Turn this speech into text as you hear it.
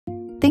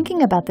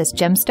Thinking about this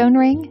gemstone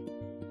ring?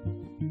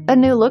 A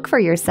new look for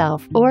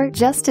yourself, or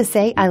just to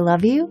say I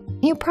love you?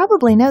 You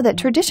probably know that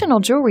traditional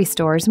jewelry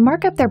stores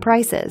mark up their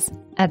prices.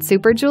 At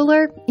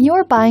SuperJeweler,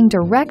 you're buying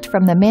direct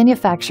from the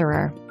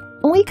manufacturer.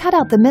 We cut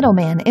out the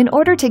middleman in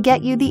order to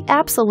get you the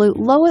absolute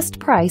lowest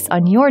price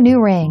on your new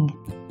ring.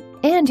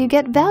 And you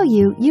get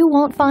value you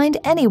won't find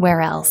anywhere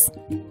else.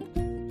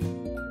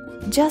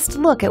 Just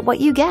look at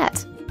what you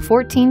get.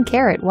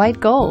 14-karat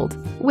white gold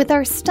with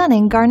our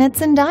stunning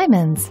garnets and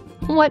diamonds.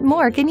 What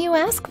more can you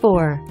ask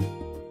for?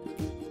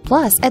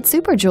 Plus, at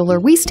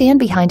SuperJeweler, we stand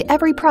behind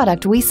every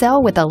product we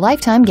sell with a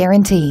lifetime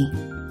guarantee.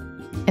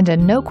 And a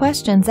no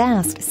questions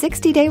asked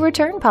 60-day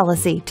return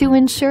policy to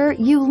ensure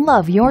you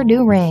love your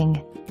new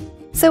ring.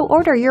 So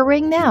order your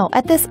ring now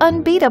at this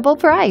unbeatable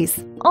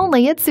price,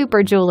 only at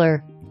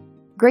SuperJeweler.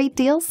 Great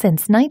deal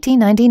since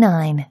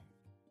 1999.